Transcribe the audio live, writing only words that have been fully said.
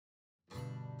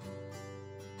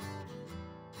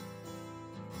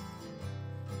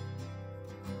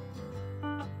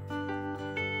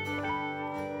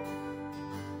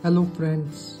Hello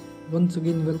friends, once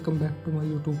again welcome back to my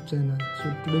YouTube channel. So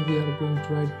today we are going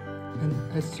to write an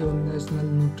essay on National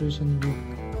Nutrition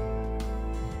Week.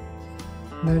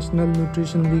 National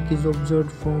Nutrition Week is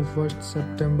observed from 1st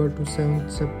September to 7th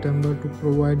September to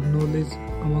provide knowledge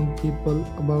among people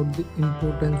about the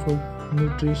importance of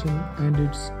nutrition and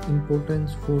its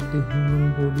importance for the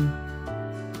human body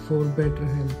for better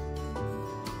health.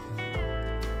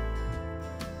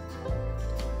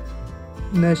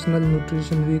 National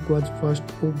Nutrition Week was first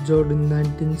observed in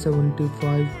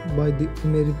 1975 by the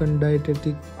American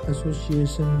Dietetic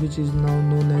Association, which is now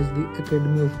known as the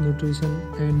Academy of Nutrition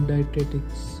and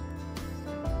Dietetics.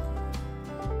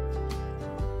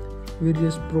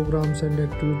 Various programs and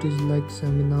activities like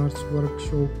seminars,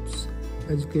 workshops,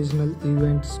 educational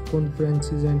events,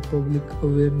 conferences and public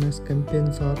awareness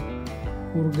campaigns are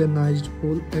organized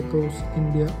all across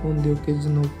India on the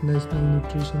occasion of National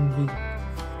Nutrition Week.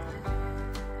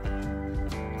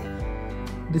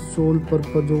 The sole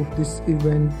purpose of this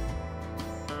event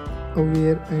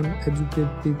aware and educate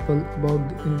people about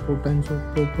the importance of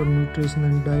proper nutrition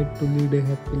and diet to lead a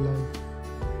happy life.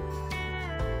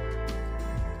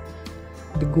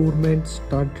 The government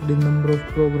started a number of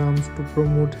programs to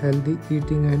promote healthy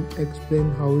eating and explain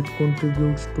how it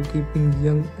contributes to keeping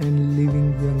young and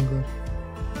living younger.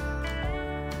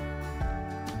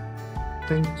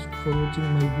 Thanks for watching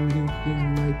my video.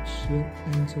 Please like, share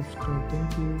and subscribe.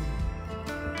 Thank you.